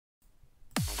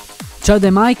Ciao da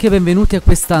Imike e benvenuti a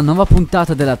questa nuova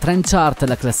puntata della Trance Chart,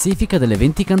 la classifica delle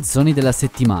 20 canzoni della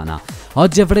settimana.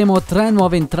 Oggi avremo 3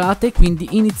 nuove entrate, quindi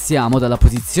iniziamo dalla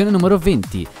posizione numero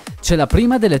 20. C'è la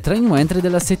prima delle 3 new entry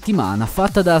della settimana,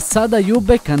 fatta da Sada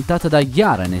Yub e cantata da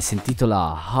Yaren e si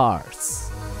intitola Hearts.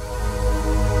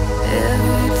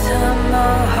 Every time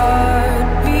my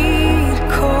heartbeat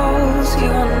calls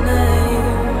your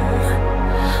name,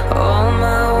 all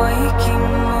my waking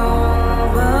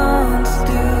moments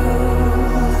do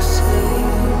the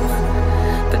same,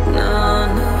 but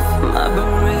none of my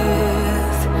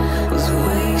breath was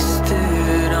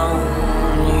wasted on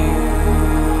you.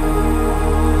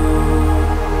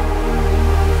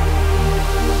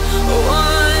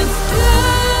 What's dead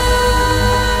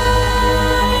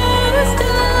is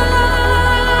done.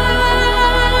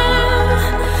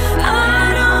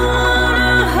 I don't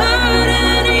wanna hurt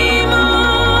anymore.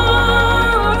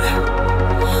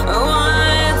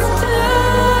 What's dead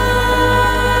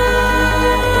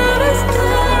is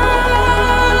done.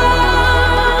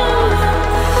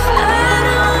 I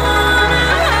don't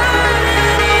wanna hurt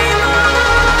anymore.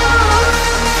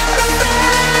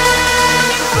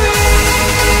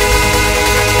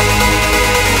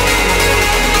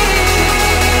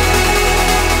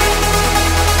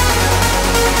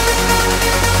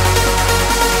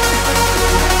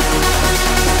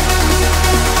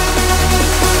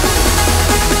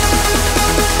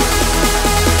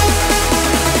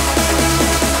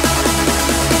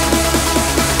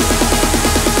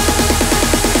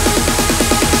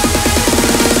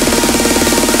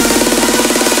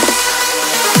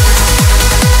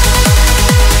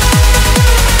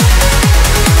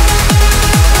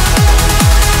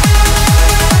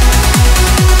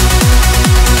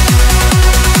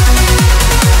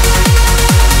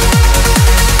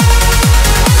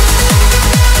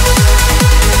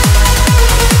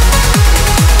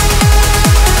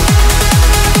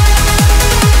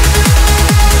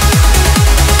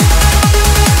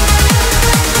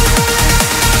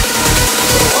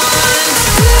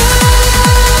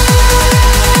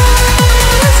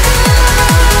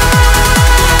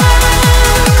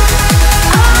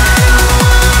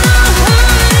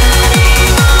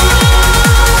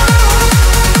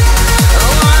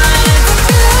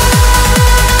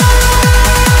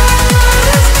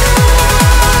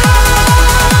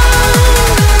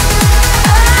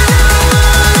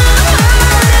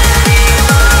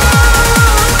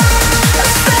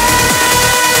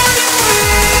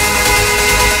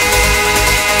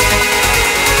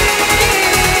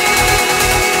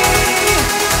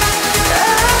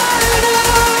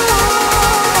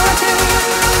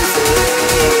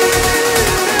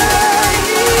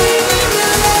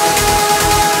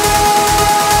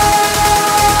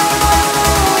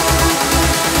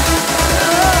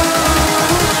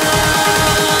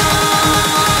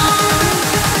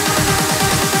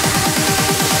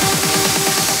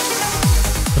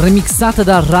 Remixata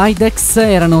da Rydex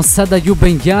erano Sada Yub e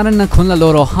Yaren con la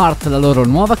loro Heart, la loro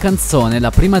nuova canzone, la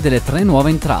prima delle 3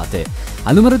 nuove entrate.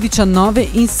 Al numero 19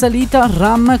 in salita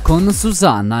Ram con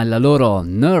Susanna e la loro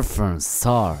Northern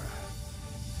Star.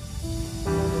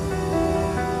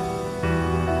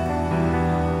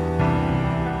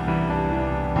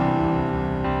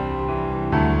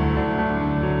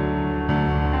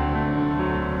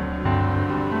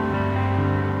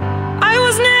 I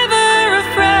was never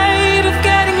afraid of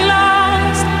getting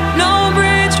lost. No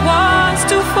bridge was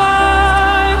too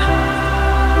far.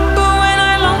 But when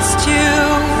I lost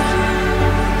you,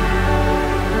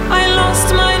 I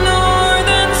lost my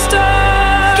northern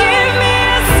star. Give me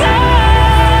a sign.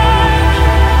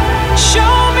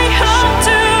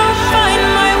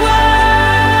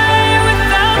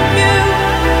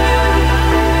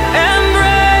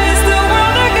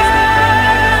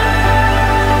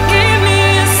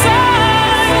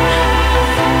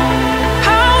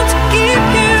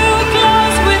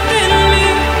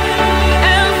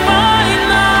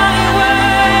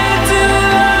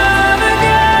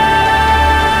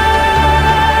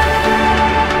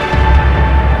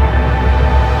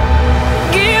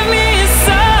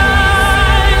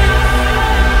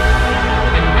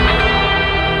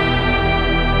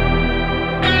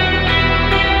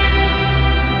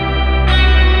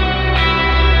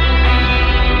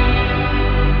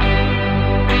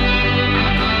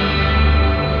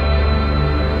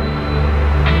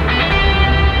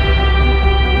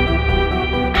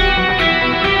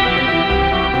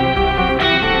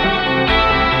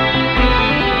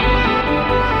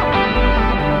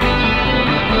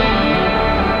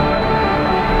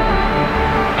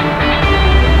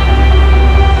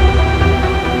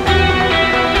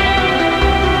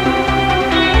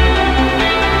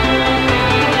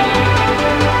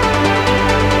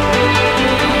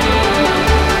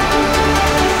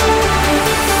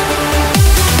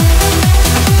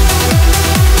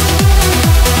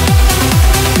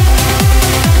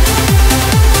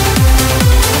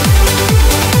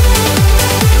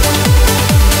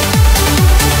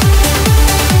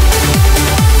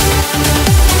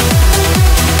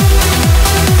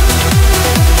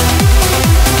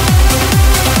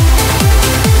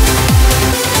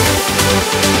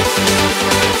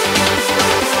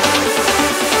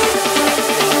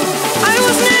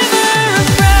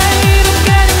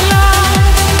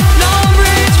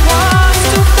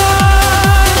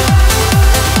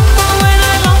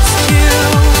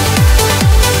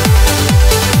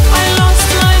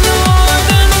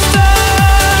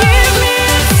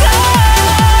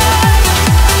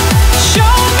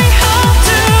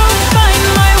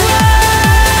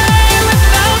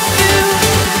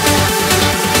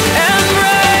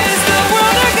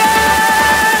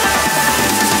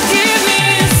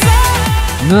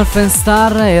 Northern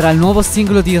Star era il nuovo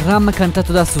singolo di Ram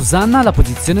cantato da Susanna alla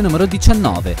posizione numero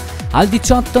 19. Al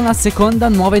 18 la seconda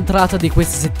nuova entrata di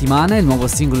questa settimana è il nuovo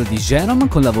singolo di Jerome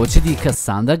con la voce di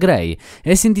Cassandra Gray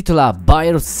e si intitola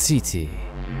Beirut City.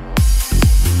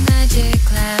 Magic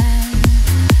land,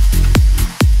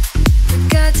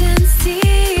 forgotten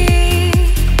sea.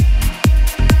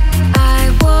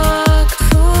 I walked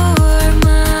for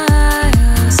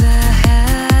miles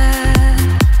ahead.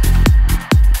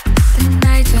 The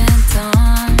night went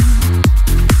on,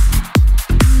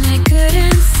 and I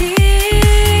couldn't see.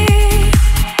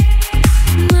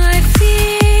 My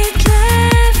feet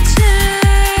left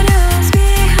shadows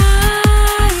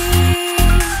behind.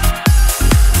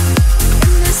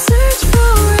 In the search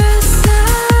for a sound,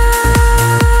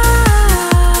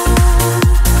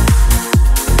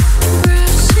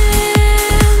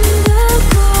 brushing the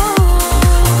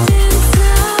cold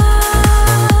inside.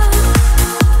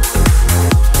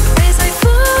 As I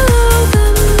follow the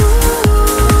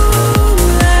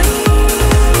moonlight,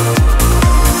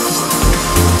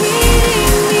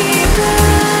 leading me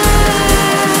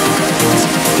back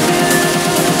to you.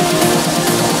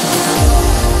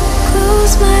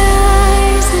 Close my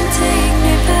eyes and take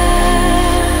me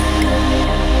back.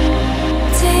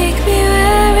 Take me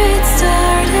where it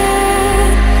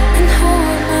started and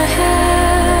hold my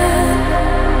hand.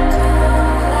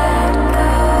 Don't let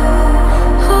go.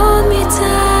 Hold me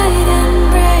tight and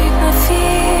break my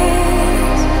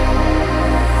fears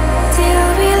till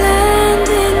we land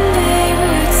in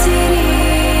Beirut City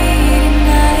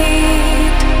tonight.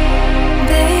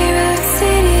 Beirut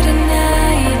City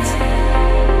tonight.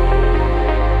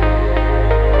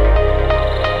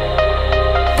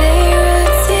 Beirut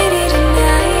City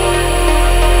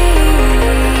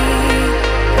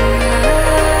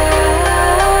Close my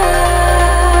eyes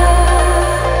and take me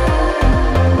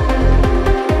back.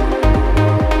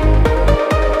 Take me where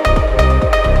it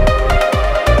started and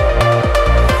hold my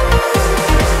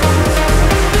hand.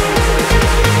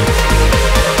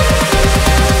 Hold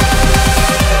me tight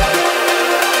and break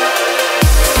my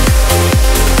fears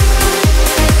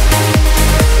till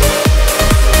we land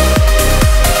in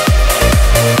Beirut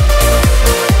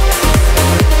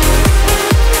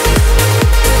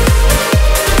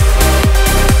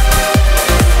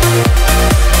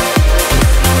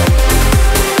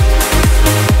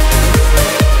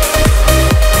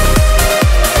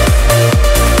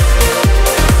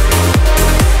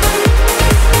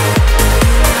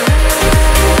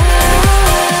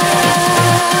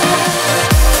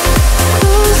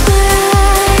tonight.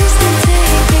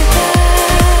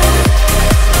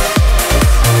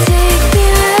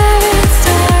 Beirut City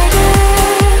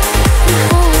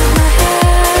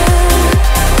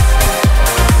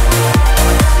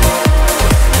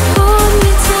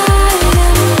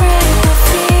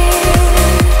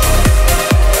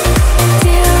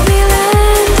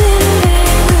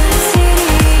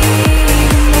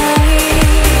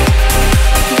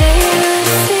Beirut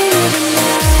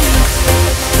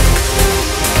City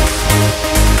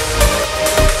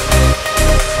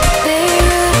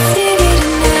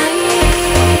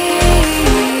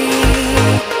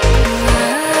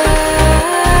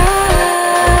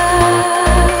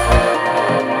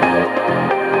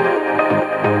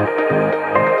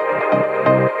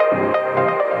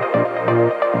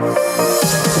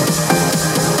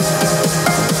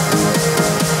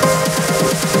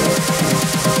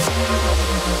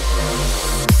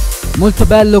Molto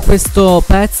bello questo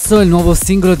pezzo, il nuovo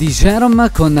singolo di Jerome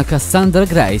con Cassandra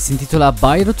Gray, si intitola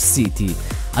Beirut City.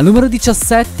 Al numero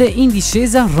 17 in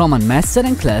discesa Roman Messer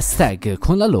and Class Tag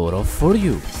con la loro For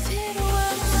You.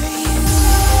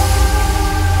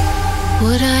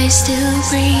 Would I still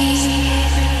breathe?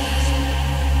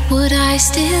 Would I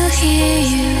still hear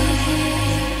you?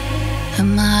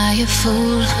 Am I a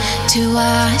fool to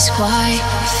ask why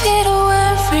if it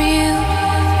were for you?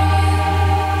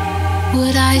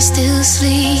 Would I still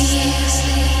sleep?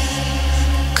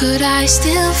 Could I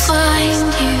still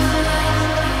find you?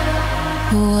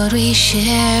 Would we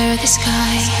share the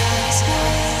sky?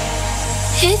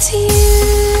 It's you.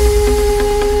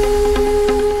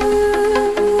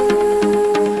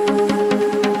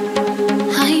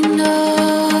 I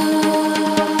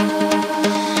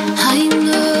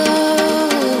know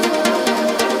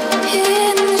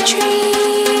in the trees,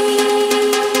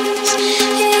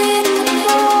 in the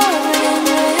pouring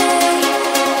rain,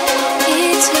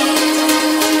 it's you,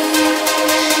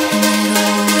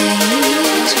 and it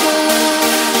always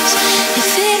was.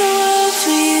 If it were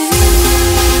for you.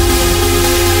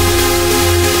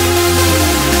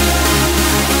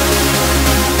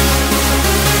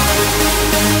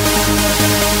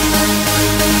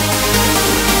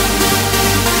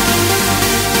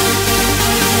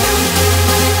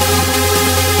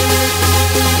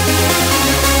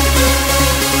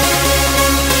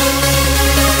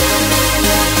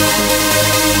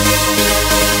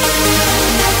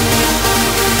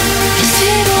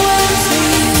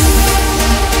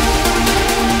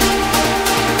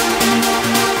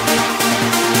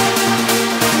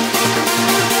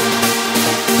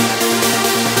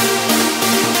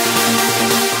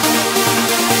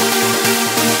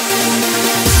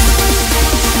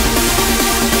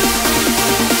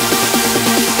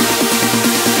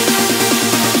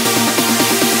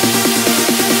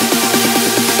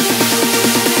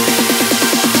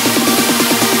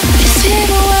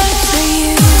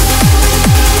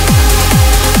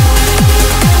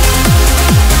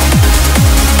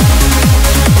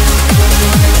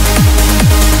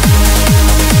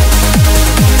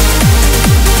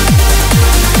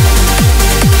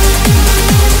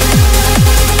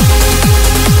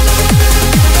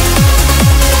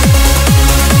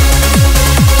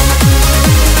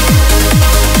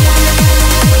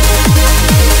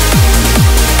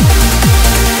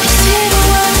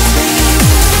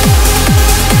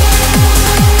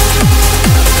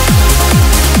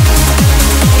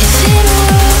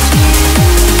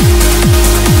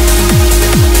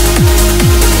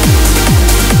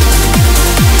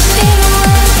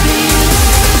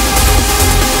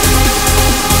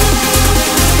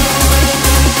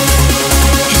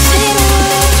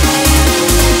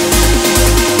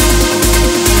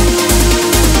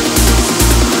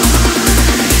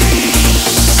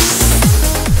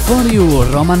 più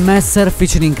Roman Messer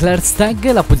featuring Claire Stagg,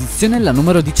 la posizione è la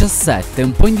numero 17,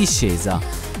 un po' in discesa.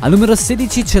 Al numero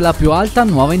 16 c'è la più alta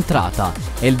nuova entrata,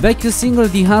 è il vecchio singolo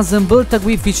di Hasan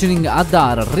Bultagui featuring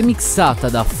Adar, remixata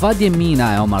da Fadi e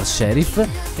Mina e Omar Sharif,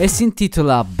 e si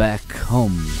intitola Back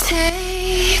Home.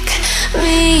 Take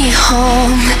me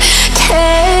home,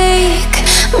 take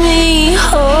me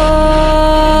home.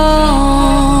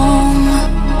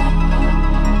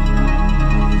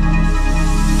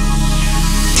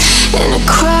 In a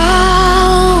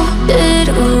crowded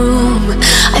room,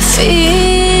 I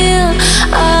feel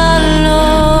alone.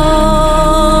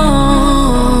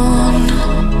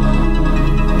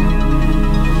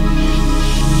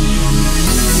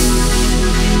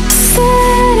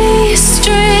 City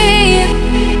street,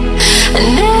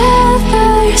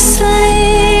 never sleep.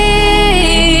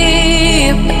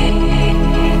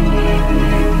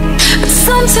 But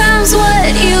sometimes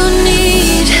what you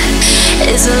need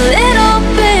is a little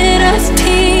bit of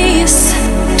peace,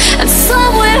 and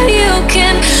somewhere you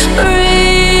can breathe.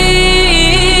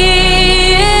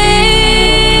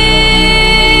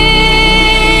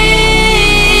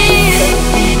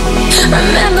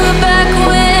 Remember back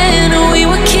when we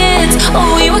were kids,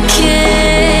 oh we were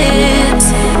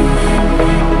kids.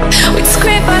 We'd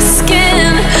scrape our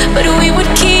skin, but we would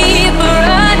keep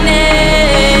running.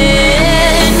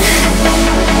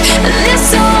 And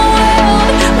this whole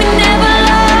world we never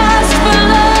lost for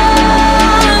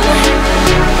long,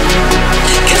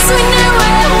 'cause we knew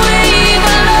where we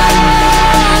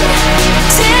belong.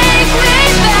 Take me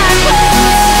back home.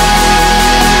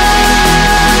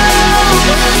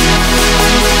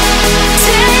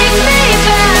 Take me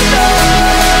back home. Take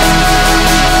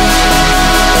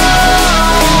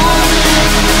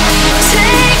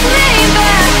me back home.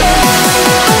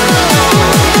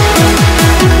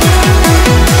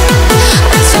 I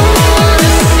don't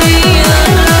wanna feel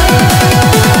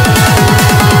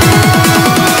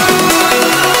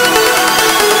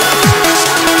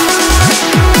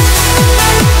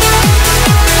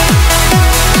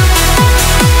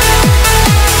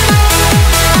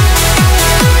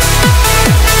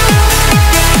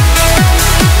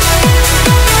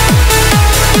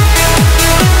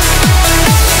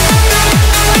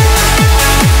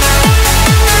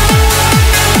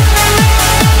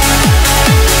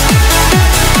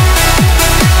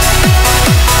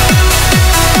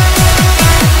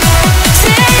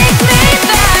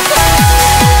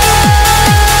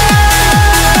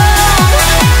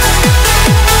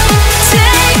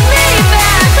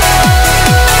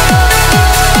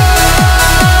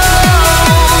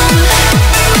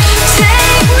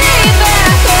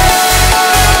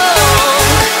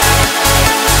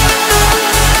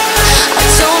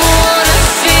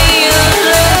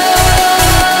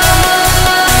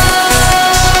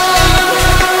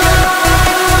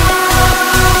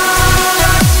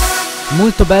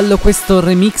Molto bello questo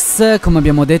remix, come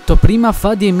abbiamo detto prima,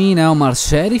 Fadi e Mina e Omar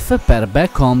Sharif per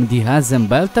Back Home di Hasan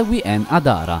Bultagui e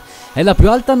Adara. È la più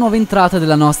alta nuova entrata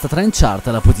della nostra Trance Chart,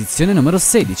 alla posizione numero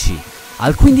 16.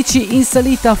 Al 15 in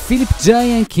salita Philip J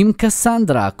e Kim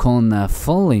Cassandra con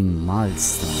Falling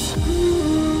Milestone.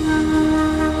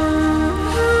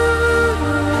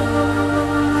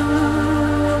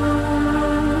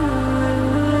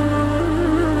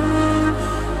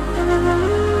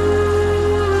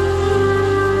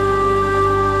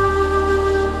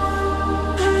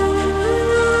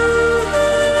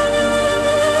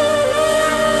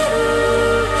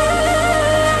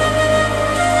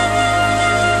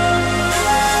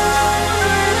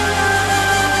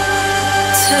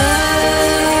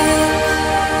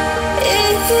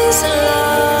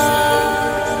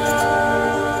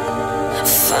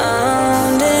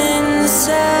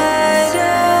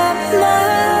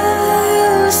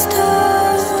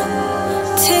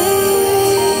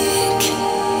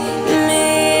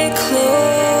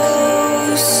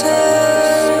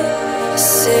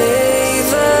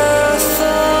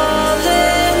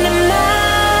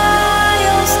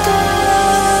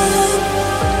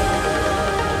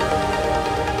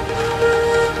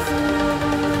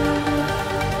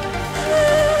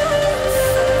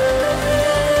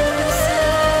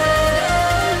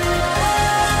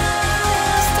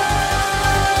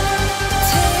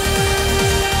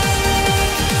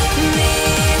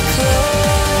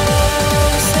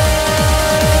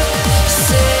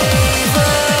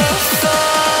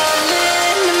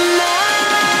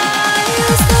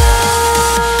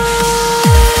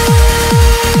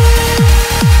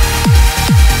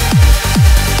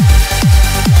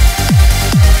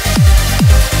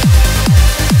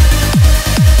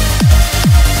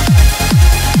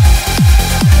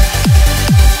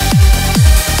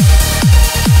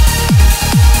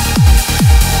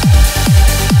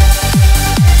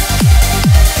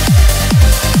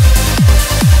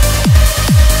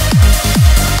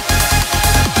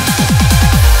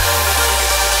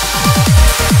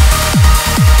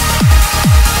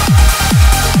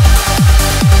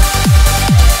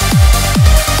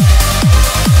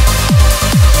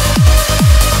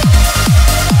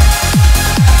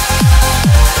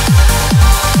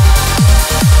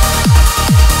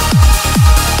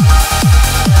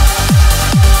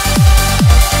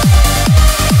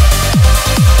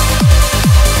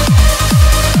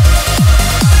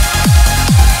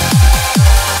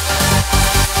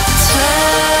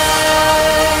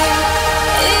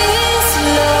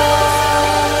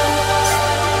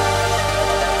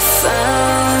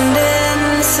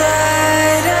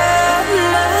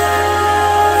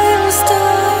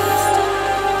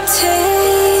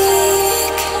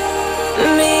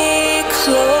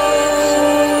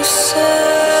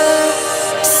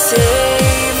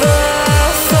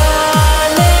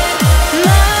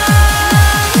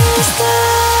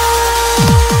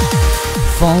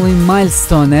 Following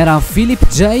Milestone era Philip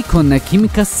J con Kim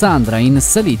Cassandra, in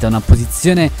salita una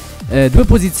posizione, 2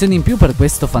 posizioni in più per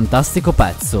questo fantastico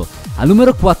pezzo. Al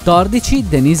numero 14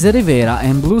 Denise Rivera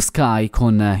and Blue Sky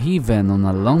con Even on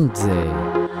a Long Day.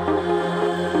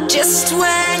 Just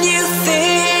when you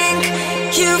think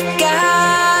you've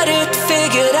got it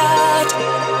figured out,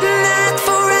 that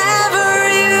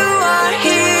forever you are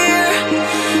here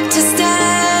to stay.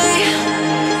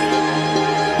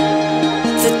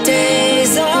 The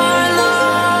days are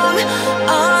long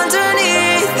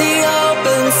underneath the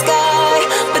open sky,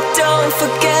 but don't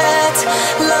forget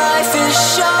life is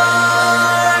short.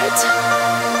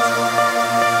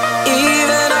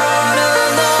 Even on a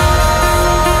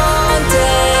long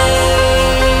day,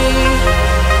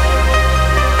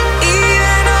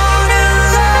 even on a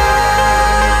long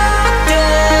day, even on a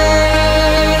long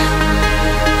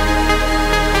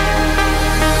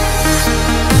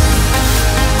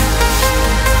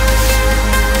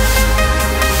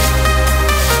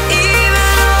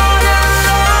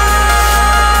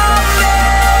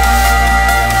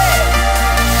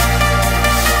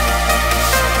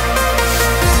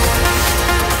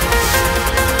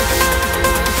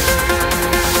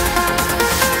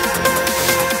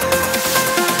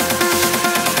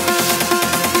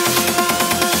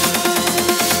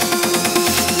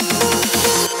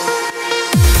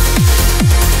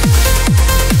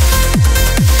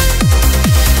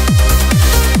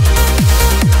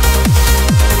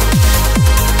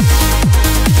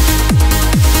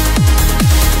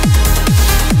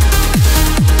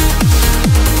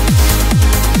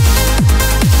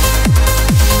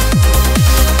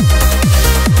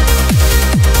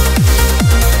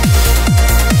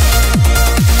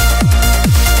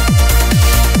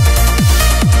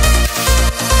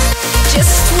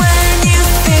Just when you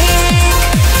think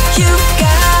you've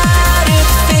got it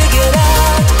figured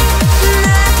out,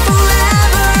 that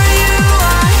forever you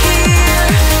are here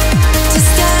to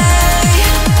stay.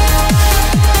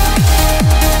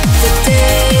 The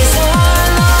days are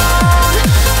long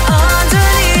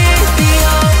underneath the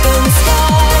open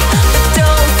sky, but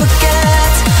don't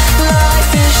forget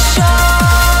life is short.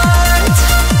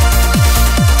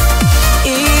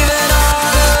 Even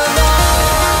on a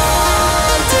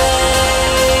long day,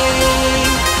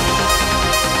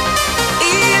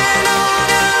 even on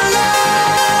a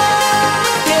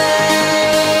long day, even on a long day.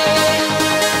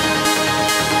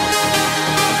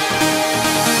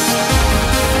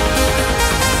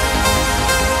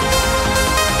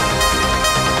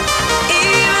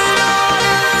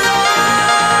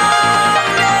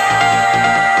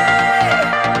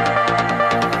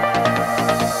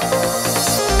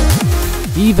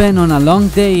 Even on a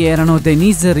Long Day erano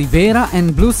Denise Rivera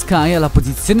and Blue Sky alla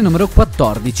posizione numero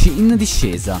 14 in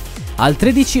discesa. Al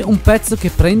 13 un pezzo che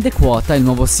prende quota, il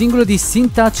nuovo singolo di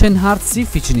Sin Touch and Heartsy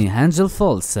featuring Angel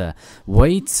Falls,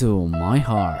 Way to My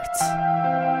Heart.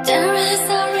 There is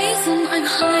a reason I'm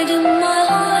hiding my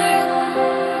heart,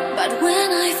 but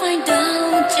when I find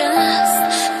out just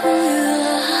who you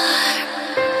are,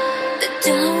 the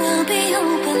door will be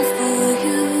open for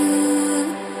you.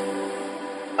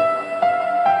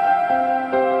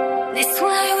 This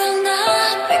way will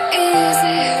not be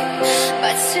easy,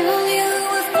 but soon you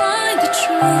will find the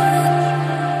truth,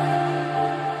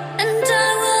 and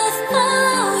I will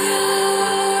follow you.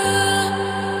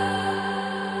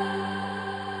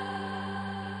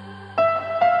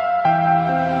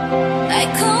 I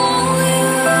call you,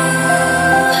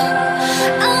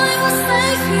 I will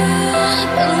save you,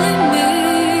 believe me,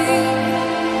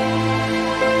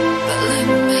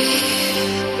 believe me.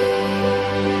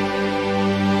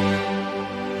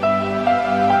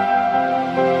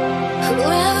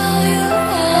 Whoever you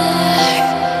are,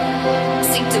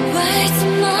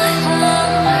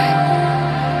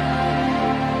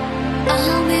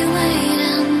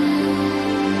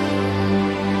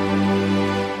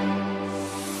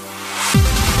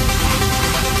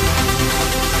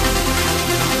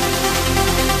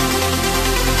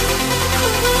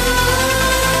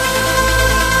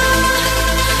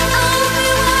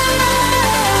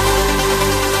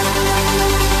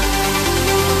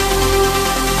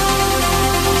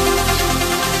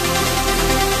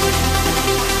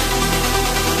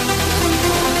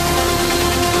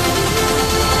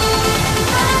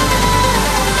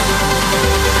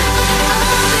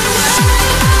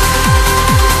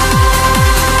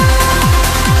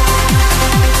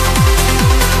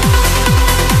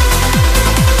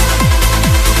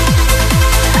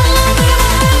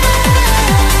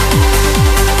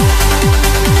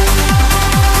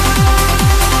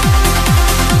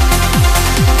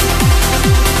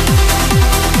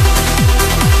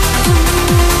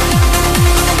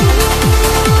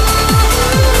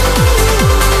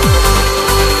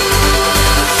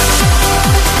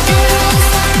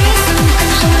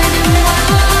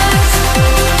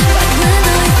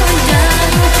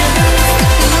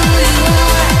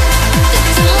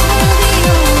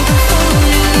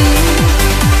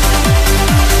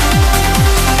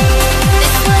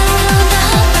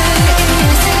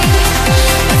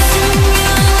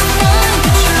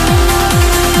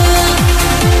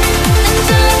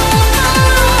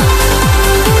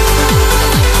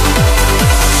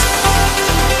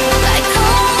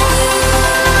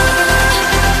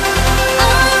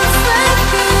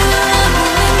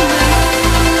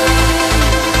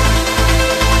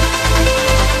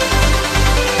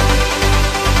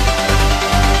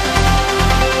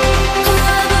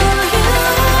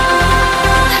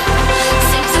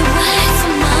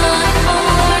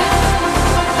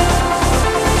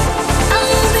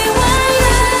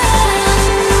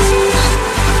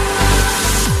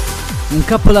 Un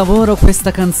capolavoro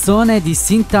questa canzone di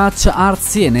Sin Touch,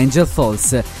 Artsy e Angel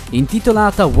Falls,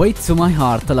 intitolata Way to My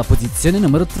Heart, alla posizione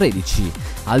numero 13.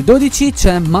 Al 12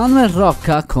 c'è Manuel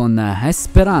Rocca con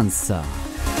Esperanza.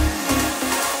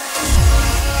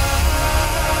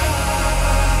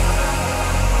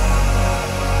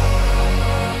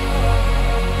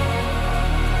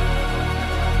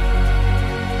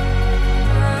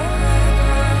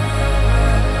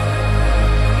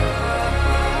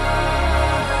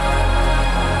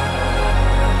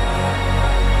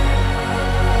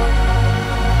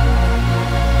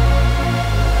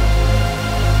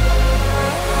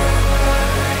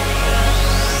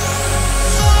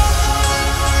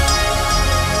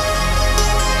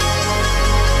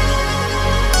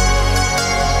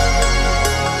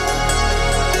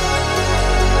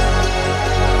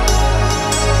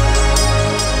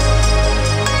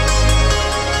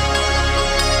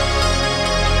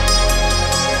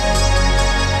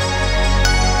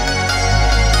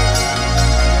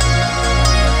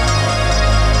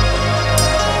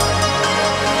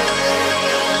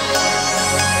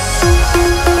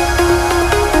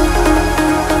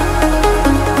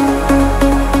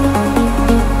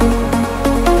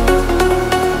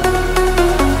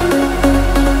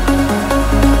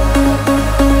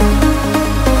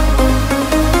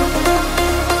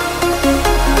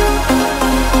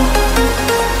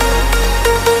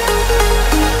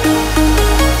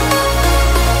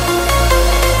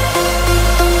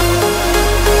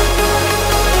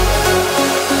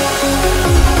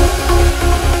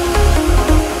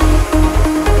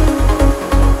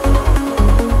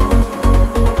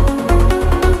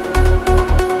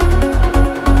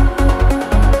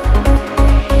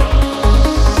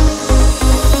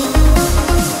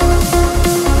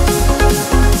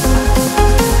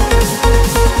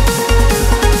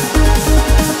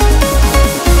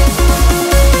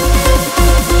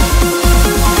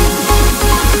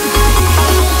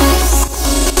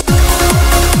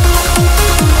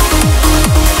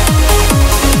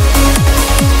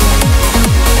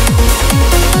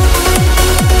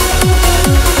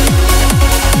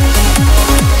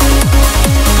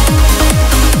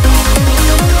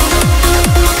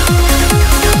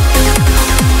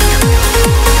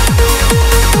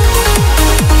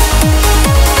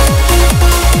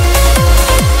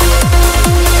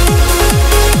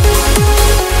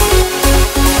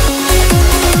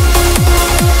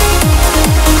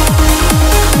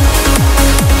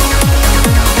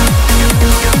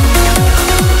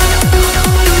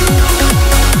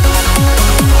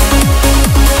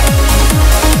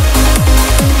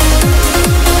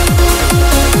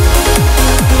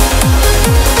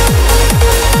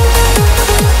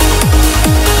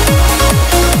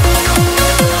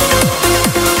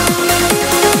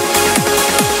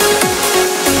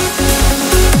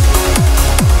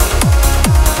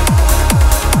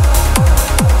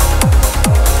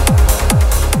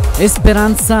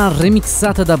 Esperanza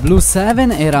remixata da Blue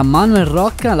 7 era Manuel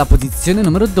Rocca alla posizione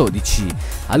numero 12.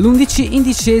 All'11 in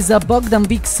discesa Bogdan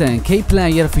Vixen,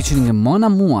 K-Player featuring Mona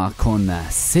Mua con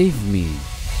Save Me.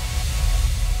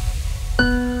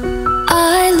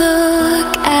 I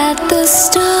look at the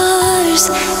stars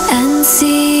and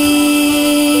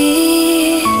see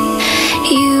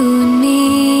you and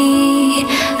me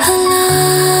aligned.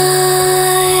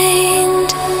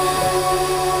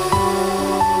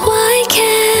 Why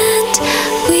can't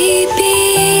we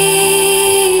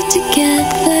be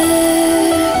together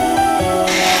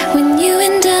when you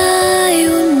and I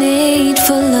were made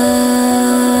for love?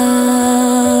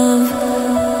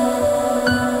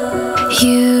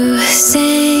 You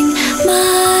sang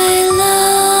my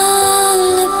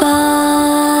lullaby.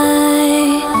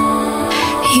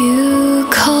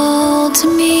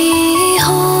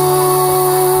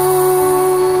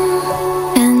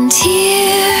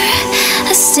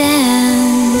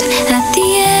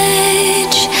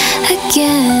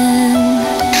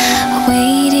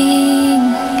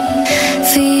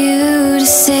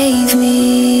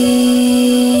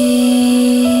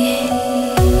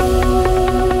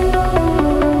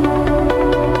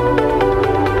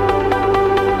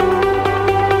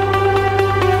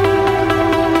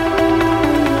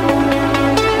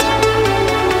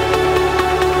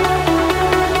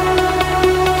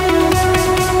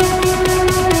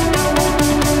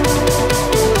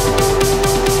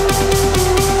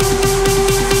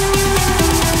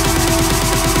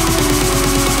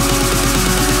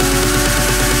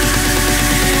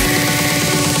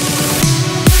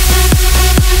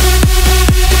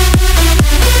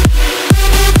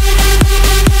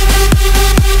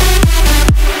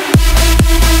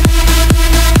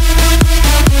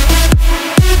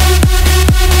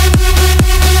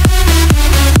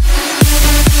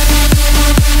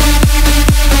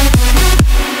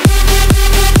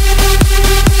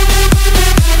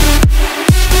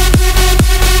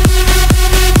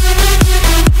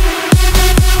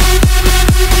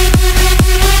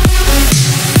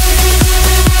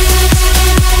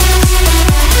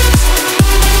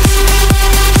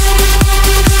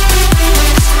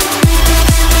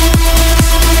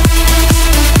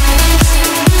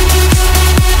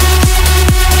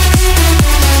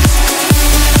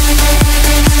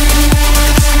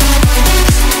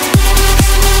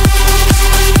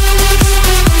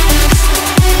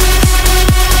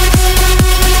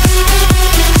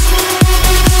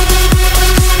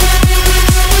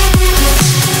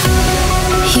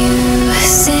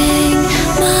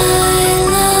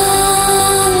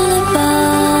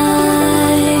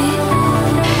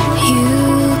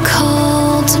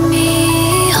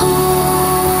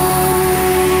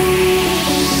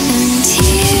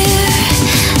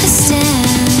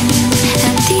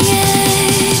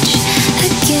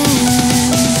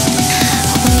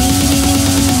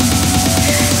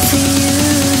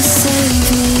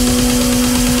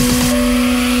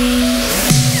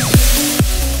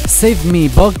 Save Me,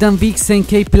 Bogdan Vixen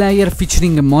K-Player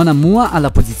featuring Mona Mua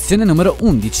alla posizione numero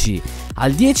 11.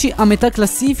 Al 10 a metà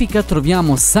classifica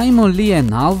troviamo Simon Lee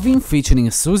and Alvin featuring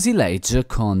Susie Lage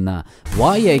con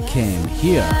Why I Came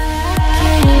Here.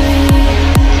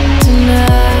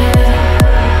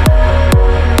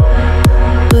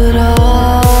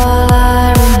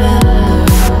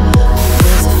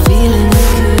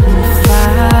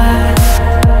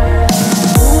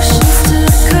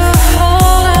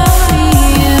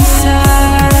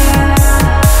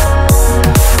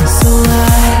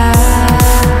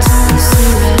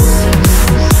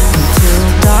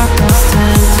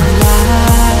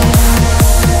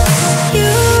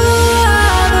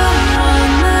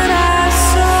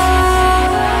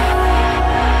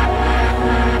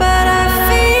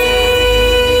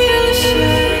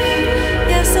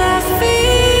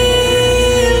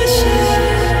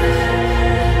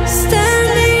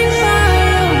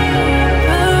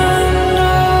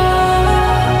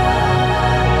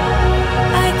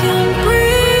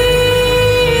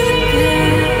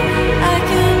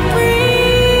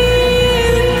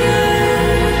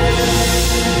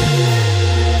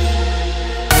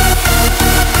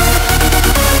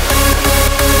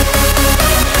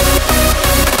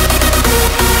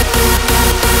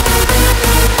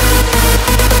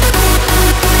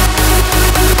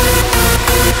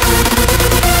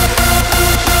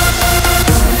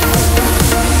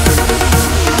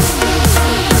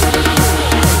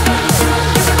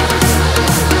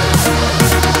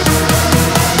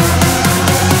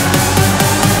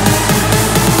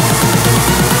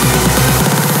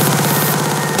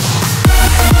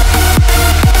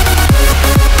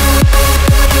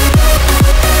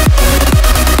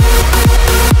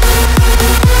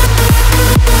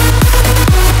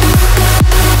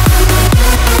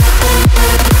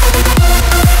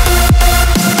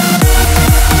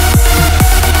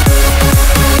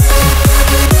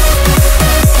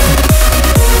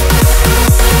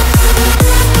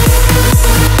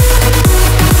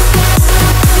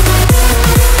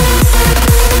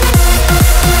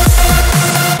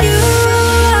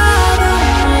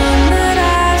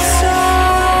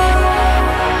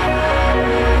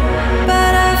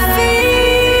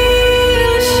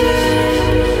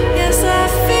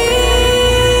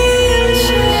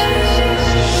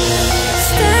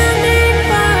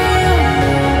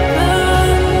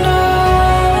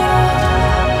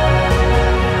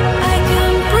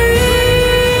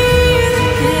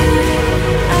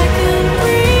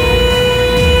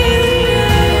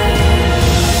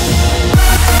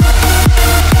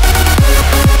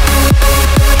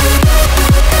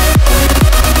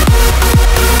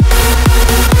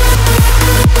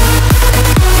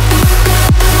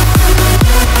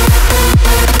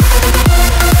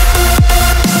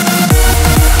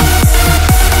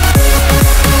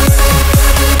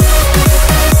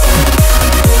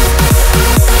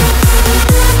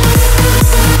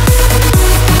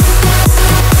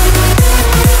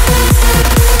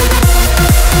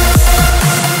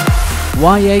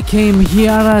 Why I Came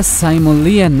Here, Simon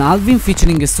Lee and Alvin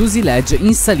featuring Susie Lage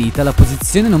in salita alla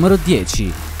posizione numero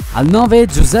 10. Al 9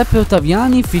 Giuseppe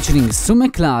Ottaviani featuring Sue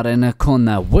McLaren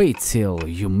con Wait Till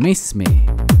You Miss Me.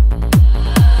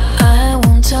 I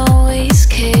won't always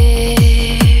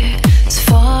care as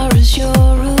far as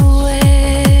you're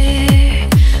aware.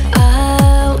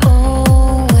 I'll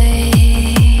always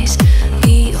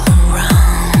be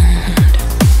around.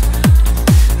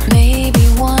 Maybe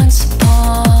once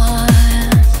upon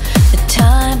a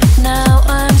time, but now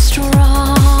I'm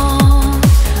strong.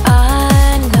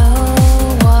 I know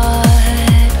what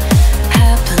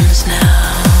happens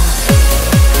now.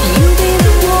 You'll be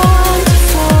the one to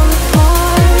fall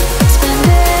apart, spend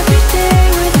every day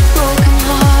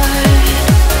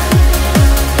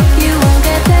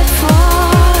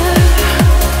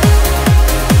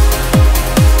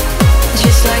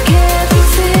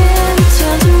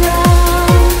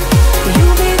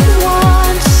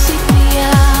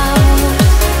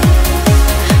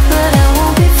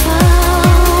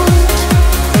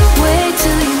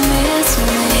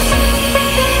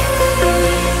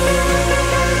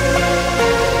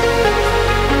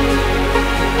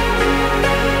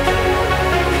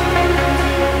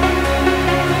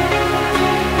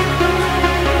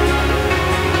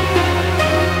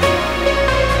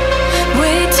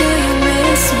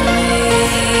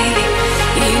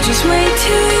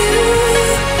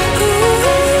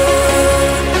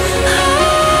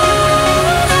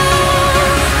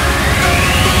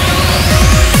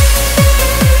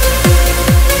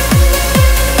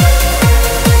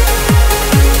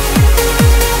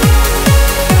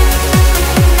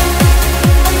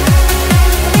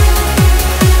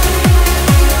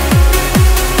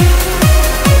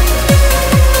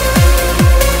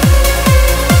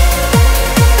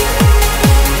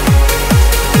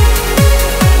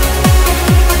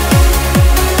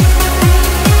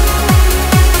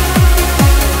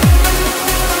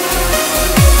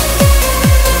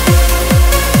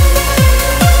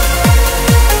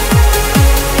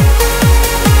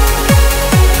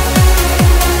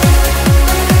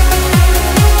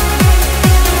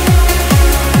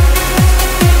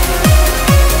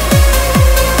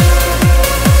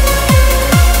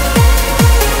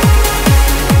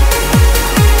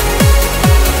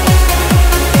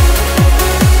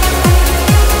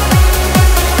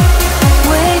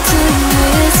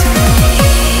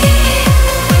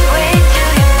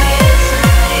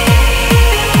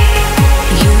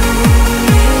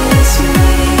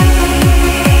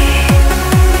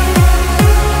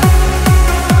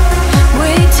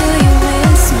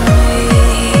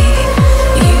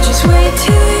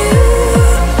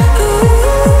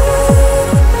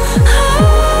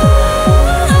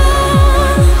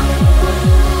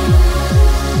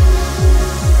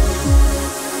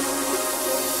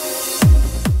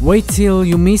Wait Till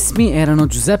You Miss Me erano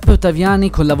Giuseppe Ottaviani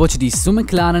con la voce di Sue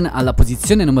McLaren alla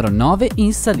posizione numero 9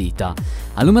 in salita.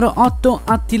 Al numero 8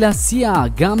 Attila Sia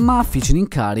Gamma featuring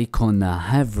Cari con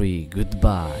Every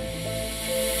Goodbye.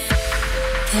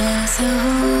 There's a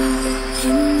hole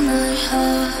in my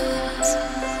heart,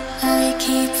 I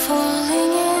keep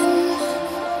falling in.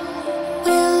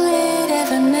 Will it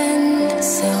ever mend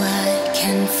so I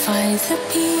can find the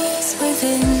peace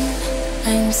within?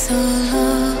 I'm so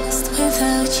lost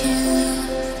without you,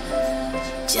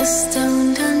 just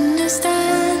don't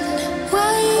understand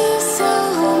why so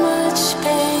much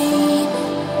pain,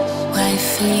 why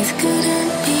faith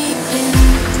couldn't be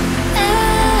bent.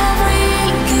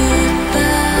 Every goodbye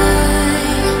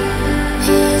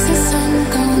is a sun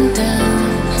gone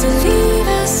down to leave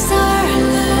a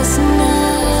starless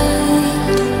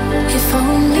night. If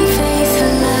only faith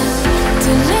allowed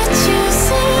to let you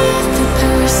see the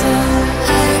person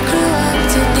I grew up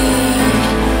to be.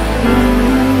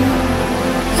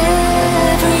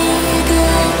 Every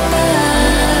goodbye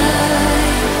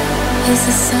is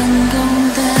the sun gone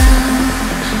down.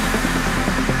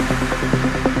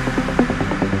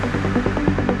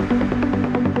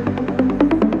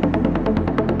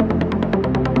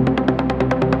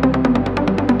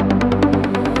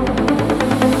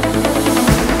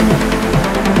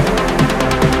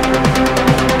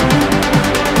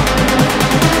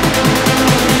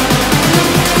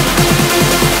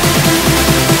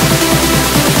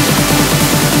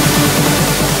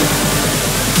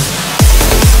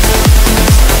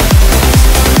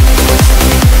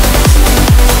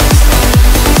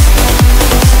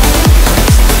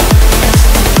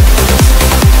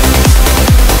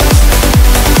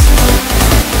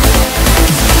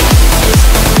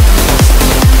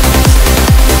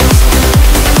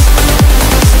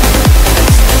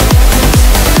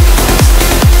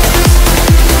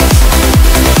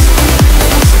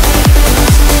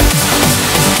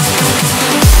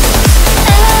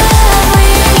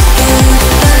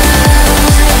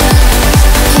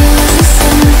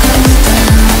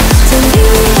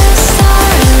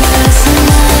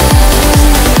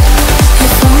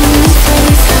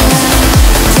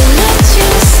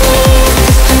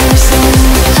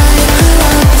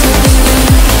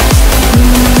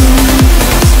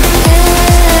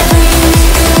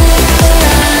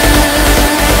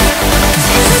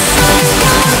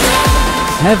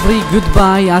 Every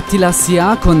Goodbye Attila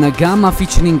Sia con Gamma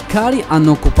featuring Cari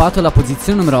hanno occupato la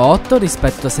posizione numero 8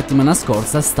 rispetto a settimana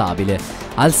scorsa stabile.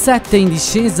 Al 7 in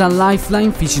discesa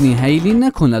Lifeline featuring Haylin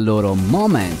con la loro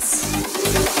Moments.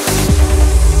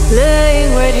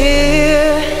 Laying right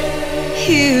here,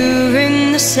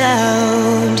 hearing the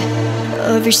sound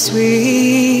of your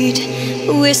sweet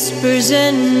whispers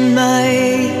in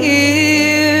my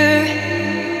ear.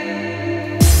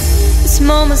 It's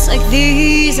moments like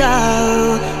these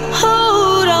I'll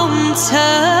hold on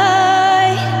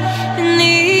tight, and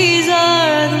these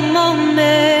are the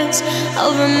moments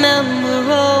I'll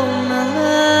remember all my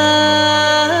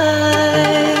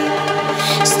life.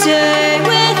 Stay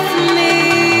with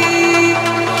me,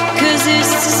 'cause this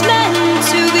is meant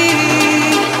to be.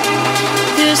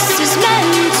 This is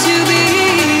meant to be.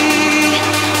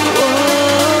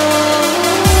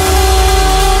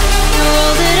 You're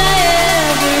all that I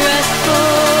ever asked for,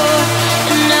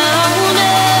 and now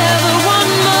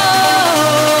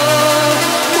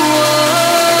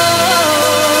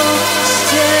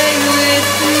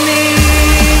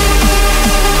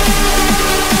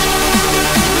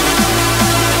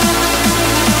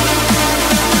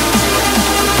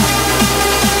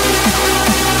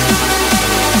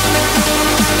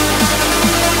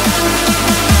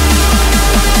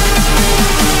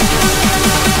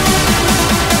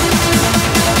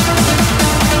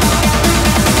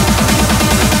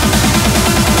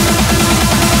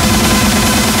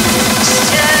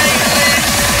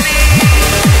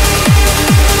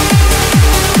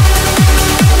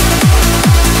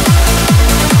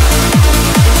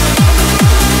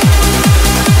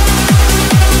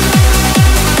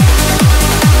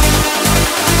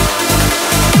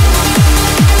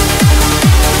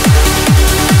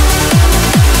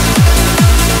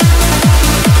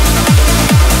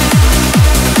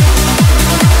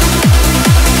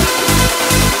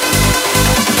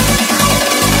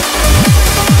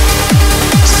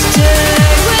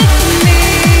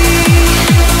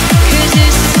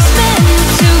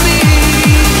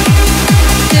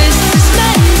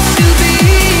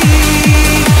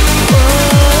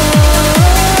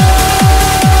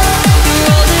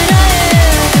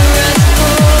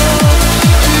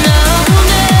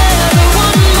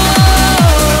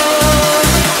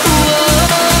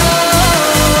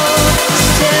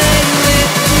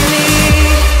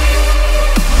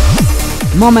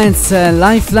Moments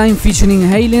Lifeline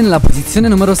featuring Alien, la posizione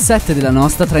numero 7 della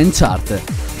nostra Trance Chart,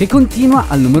 che continua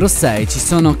al numero 6. Ci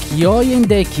sono Kioi e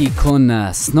Ndeki con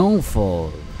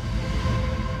Snowfall.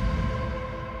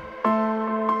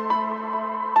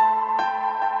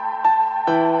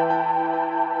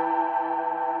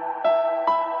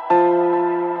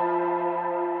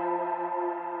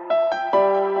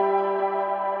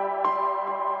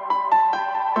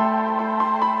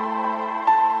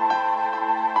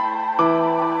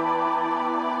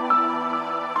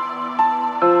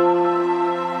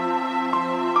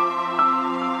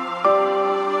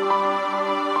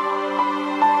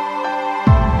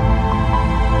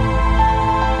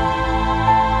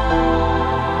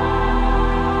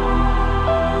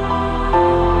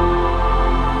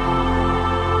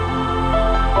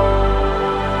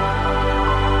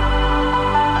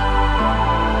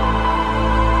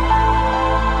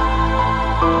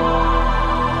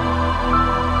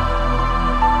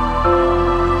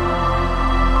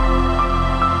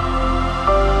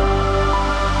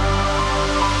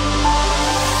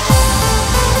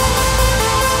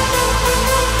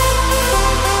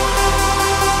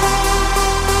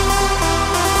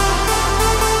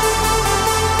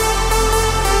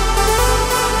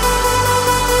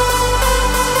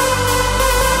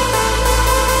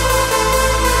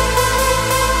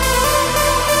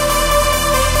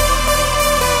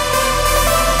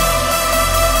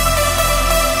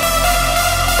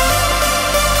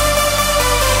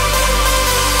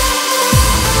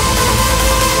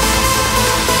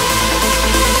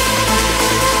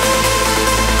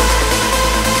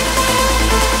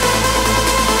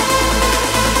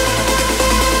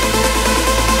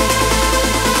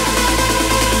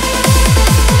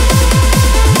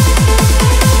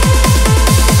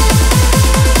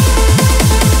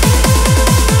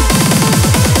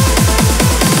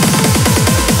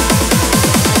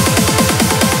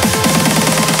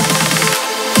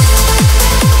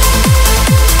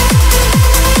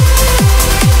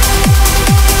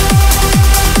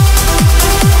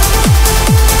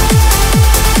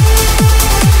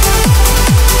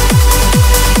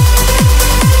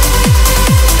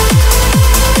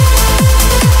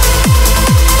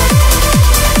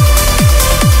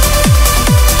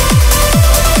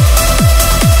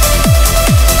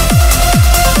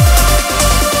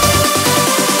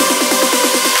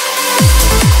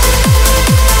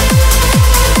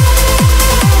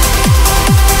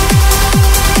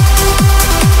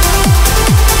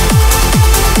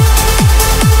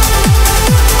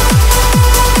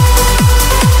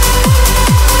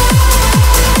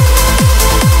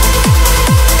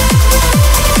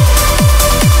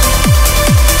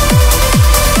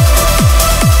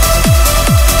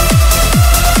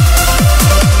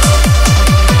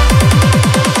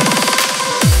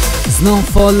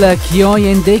 Snowfall, Kioi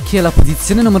e Ndeki alla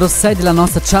posizione numero 6 della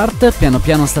nostra chart. Piano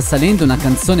piano sta salendo una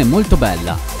canzone molto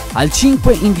bella. Al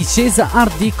 5 in discesa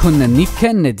RD con Nick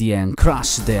Kennedy and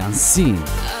Crush the Unseen.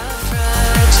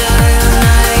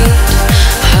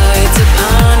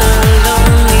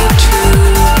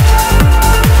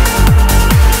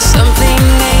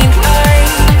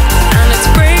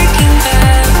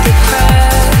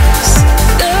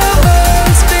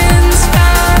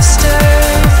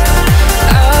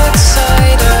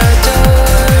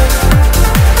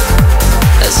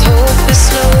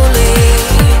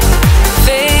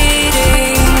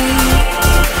 Fading.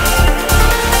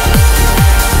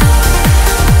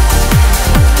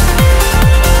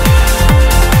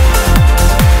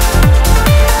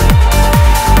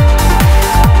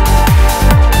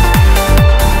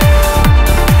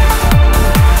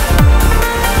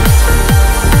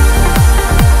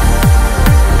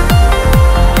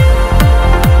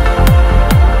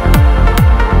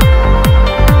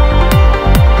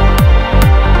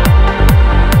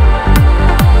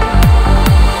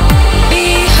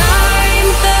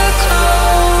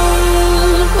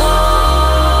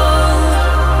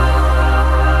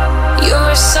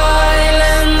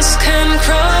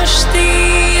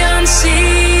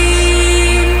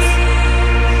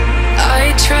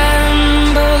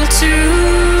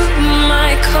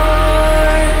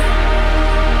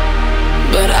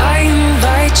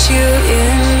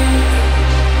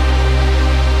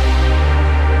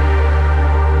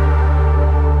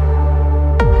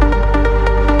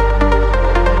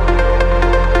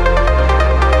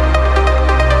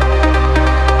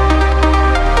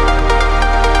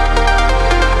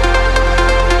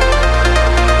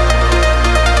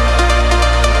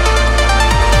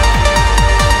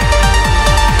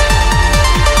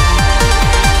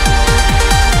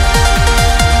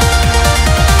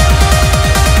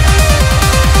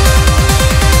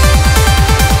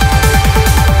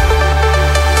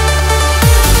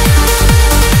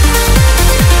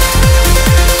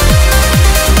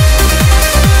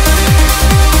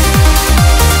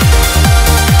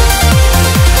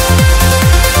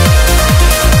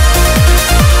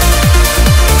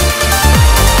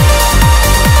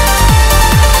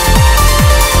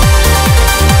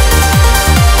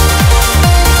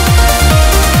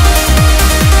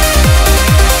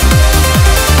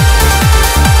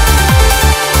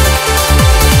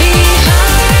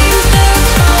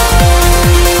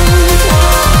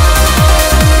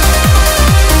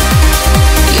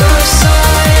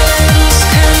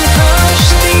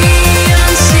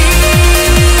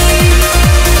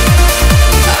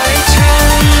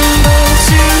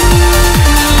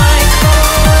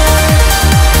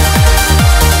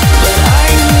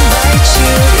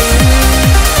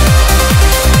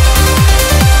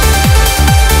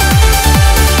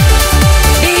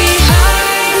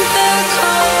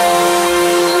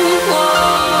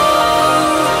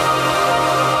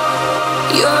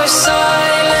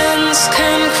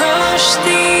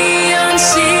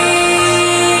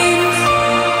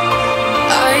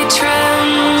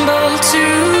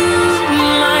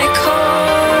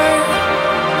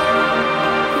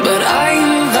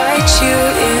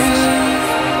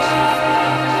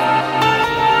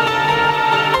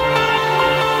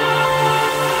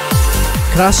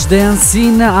 Crash the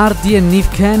Unseen, Hardy e Neve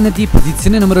Kennedy,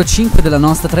 posizione numero 5 della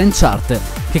nostra Trance Chart,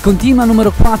 che continua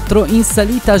numero 4 in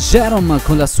salita Jerome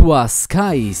con la sua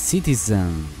Sky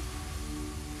Citizen.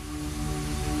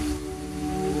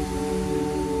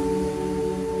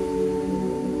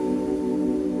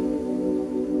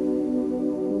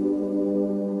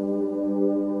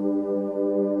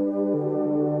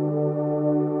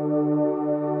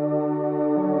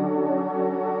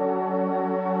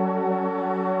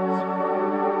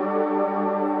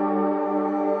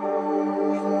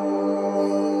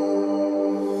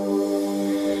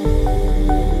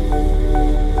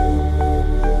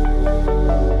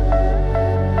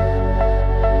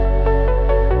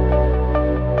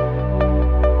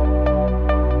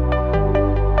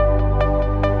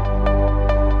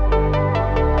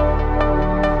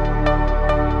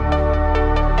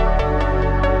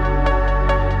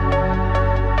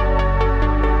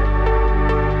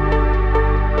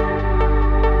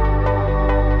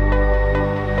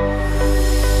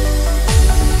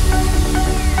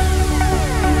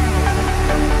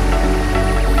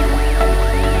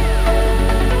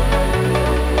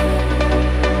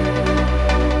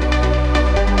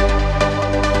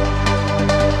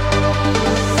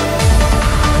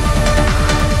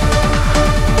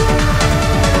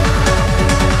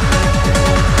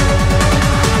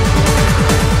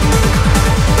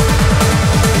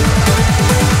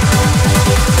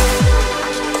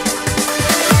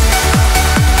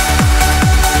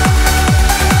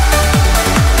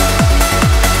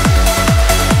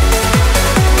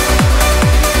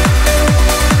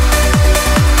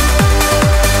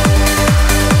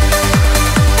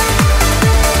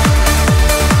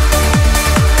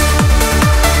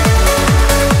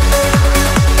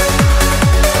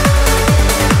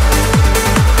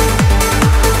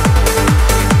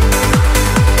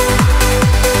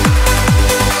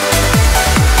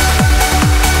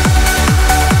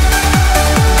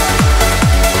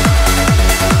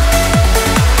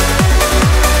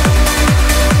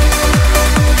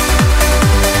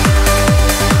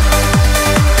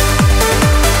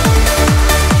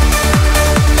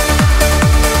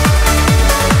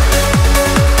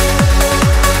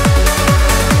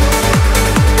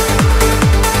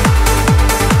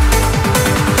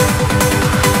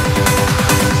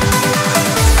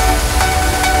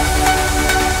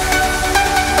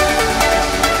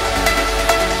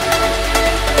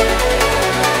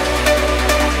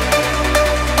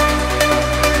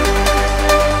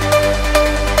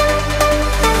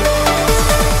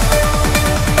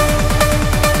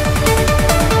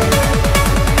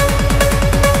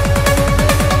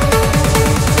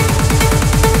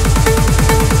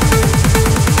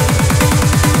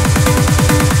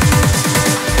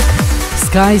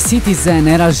 Sky Citizen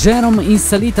era Jerome in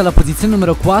salita alla posizione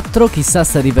numero 4, chissà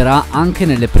se arriverà anche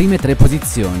nelle prime 3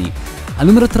 posizioni. Al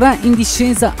numero 3 in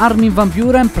discesa Armin van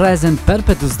Buuren, Present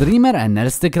Perpetuous Dreamer e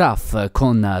Nels de Graaf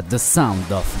con The Sound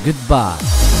of Goodbye.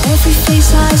 Every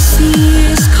face I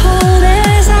see is cold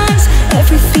as ice,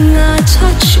 everything I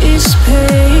touch is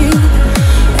pale.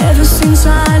 Ever since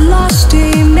I lost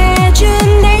imagination,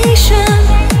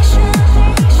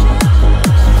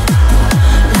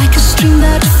 like a stream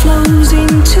that flows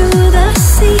into the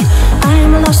sea,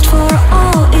 I'm lost for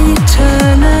all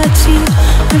eternity.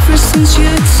 Ever since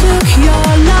you took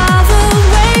your love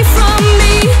away from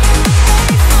me,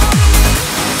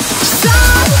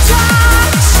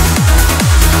 sometimes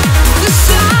the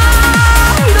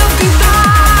sound of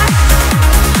goodbye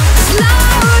is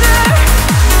louder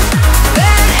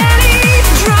than any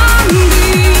drum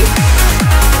beat.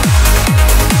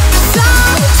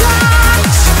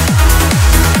 Sometimes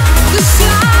the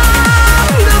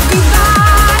sound of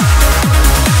goodbye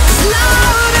is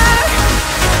louder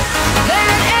than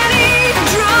any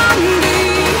drum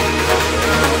beat.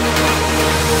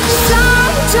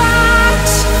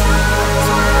 Sometimes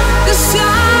the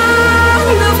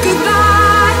sound of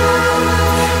goodbye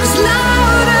is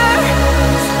louder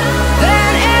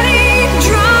than any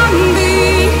drum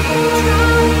beat.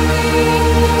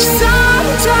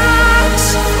 Sometimes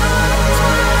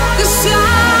the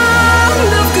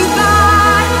sound of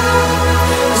goodbye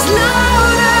is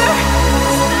louder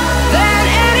than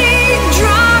any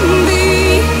drum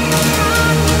beat.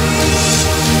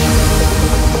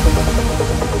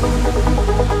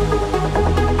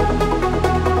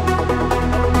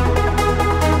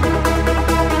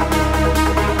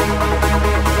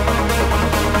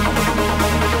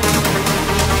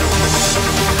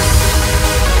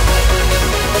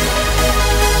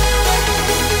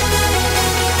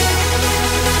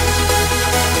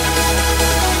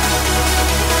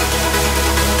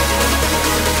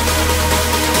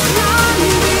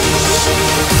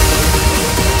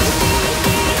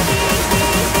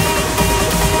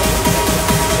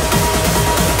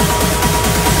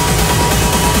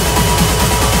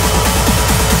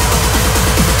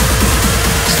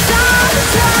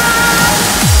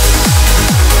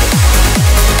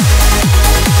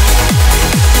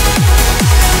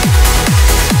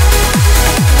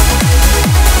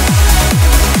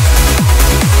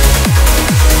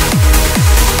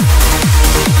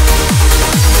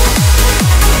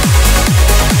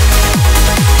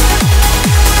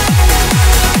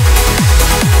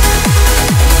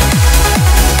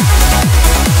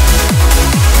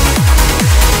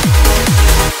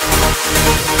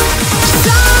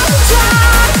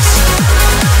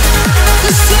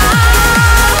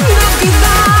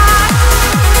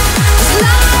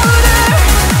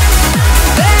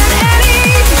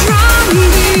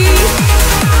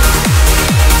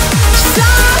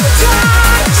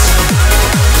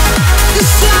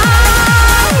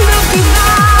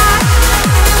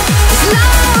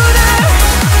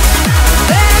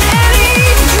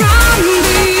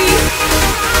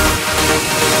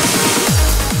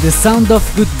 The Sound of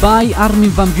Goodbye,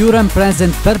 Armin van Buuren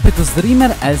Present Perpetuous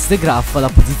Dreamer, Els de Graaf alla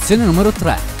posizione numero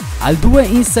 3. Al 2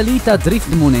 in salita Drift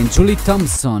Moon e Julie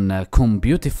Thompson con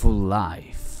Beautiful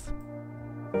Life.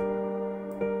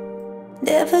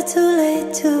 Never too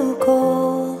late to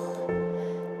call,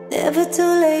 never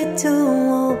too late to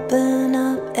open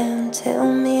up and tell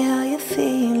me how you're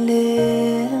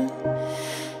feeling.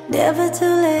 Never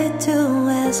too late to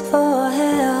ask for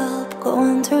help,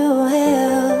 going through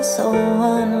hell so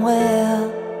unwell.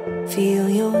 Feel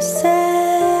yourself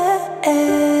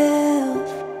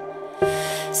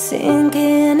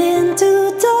sinking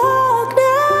into darkness.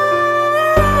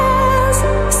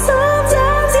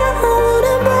 Sometimes you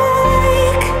wanna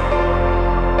break.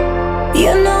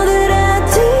 You know that I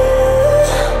do,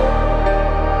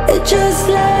 just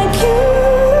like you.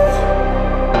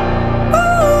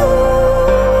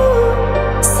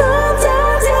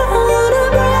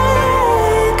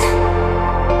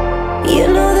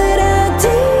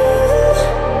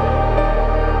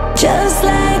 Just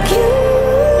like you,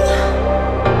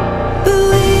 but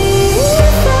we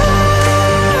fight,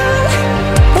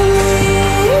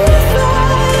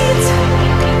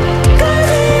 'cause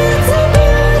it's a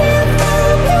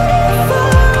beautiful,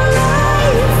 beautiful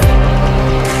life.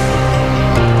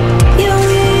 Yeah,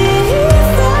 we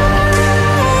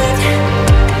fight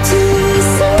to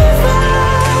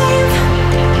survive,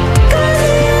 'cause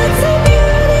it's a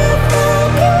beautiful,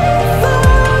 beautiful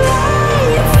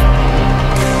life.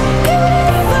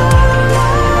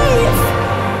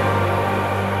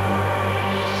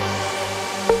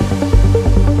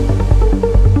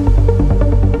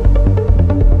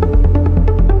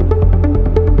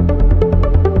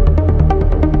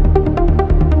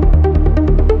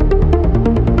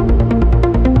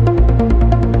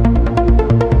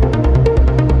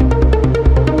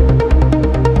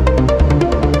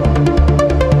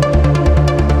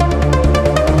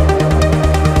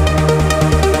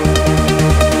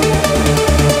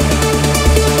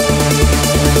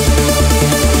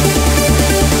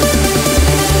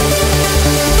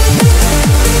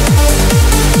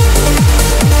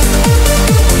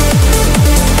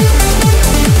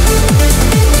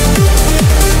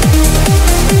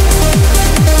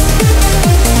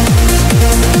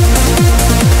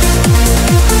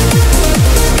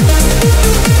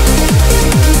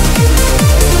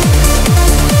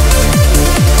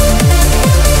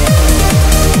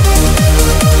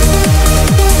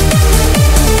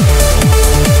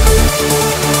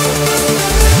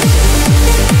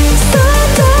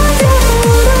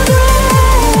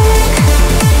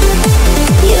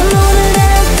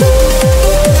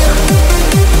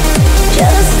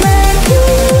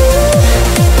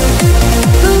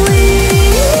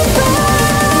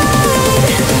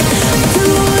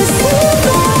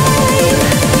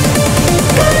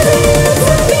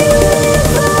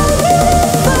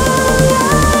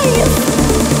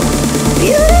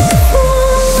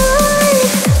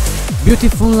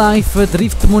 Beautiful Life,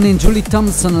 Drift Moon e Julie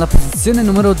Thompson alla posizione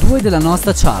numero 2 della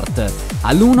nostra chart.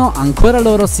 All'1 ancora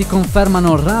loro si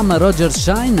confermano Ram, Roger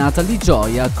Shine, Natalie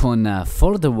Gioia con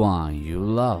For the One You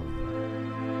Love.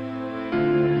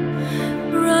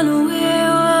 Run away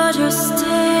or just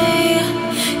stay.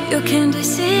 You can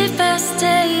deceive fast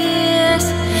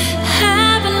days.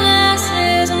 Happiness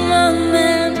is a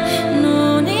moment,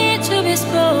 no need to be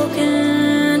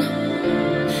spoken.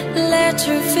 Let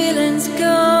your feelings go.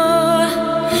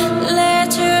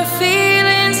 Let your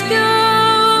feelings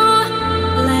go.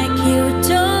 Like you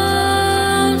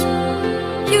don't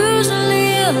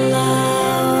usually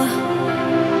allow.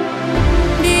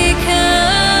 Because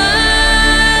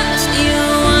you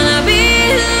wanna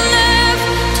be left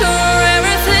to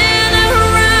everything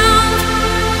around.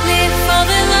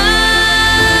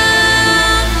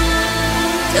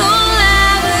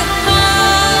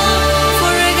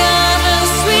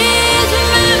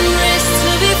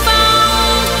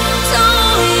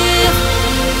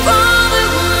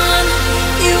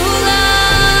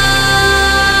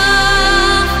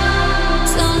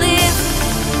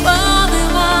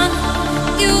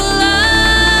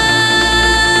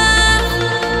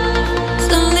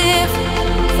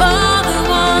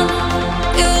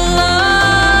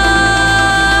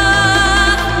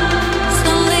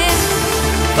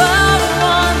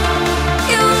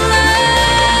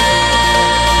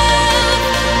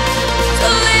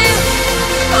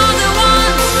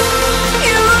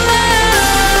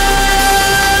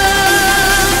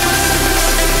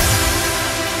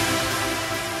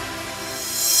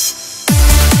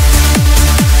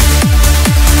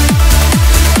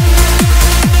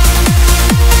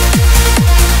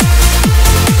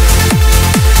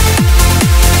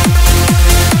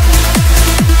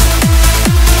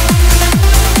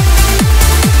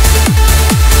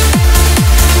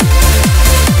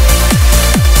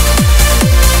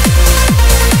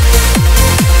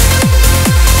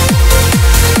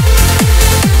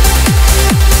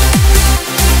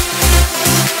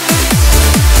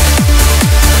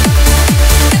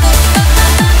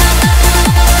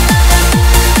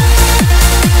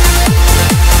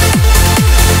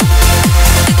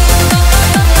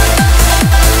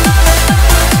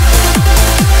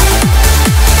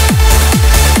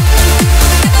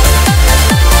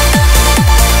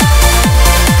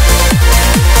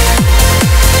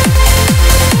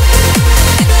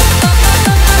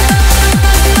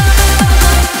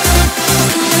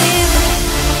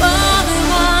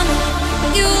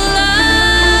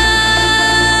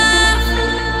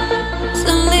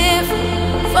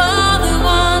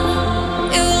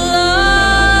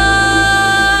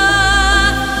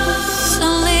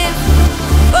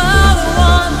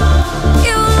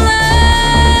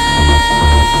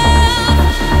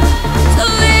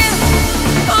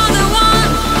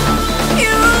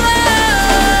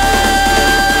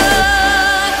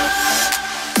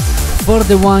 For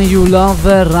the One You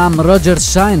Love, Ram Roger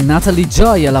Shine, Natalie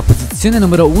Joy alla posizione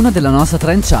numero 1 della nostra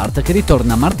Trance Chart, che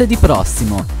ritorna martedì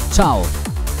prossimo. Ciao!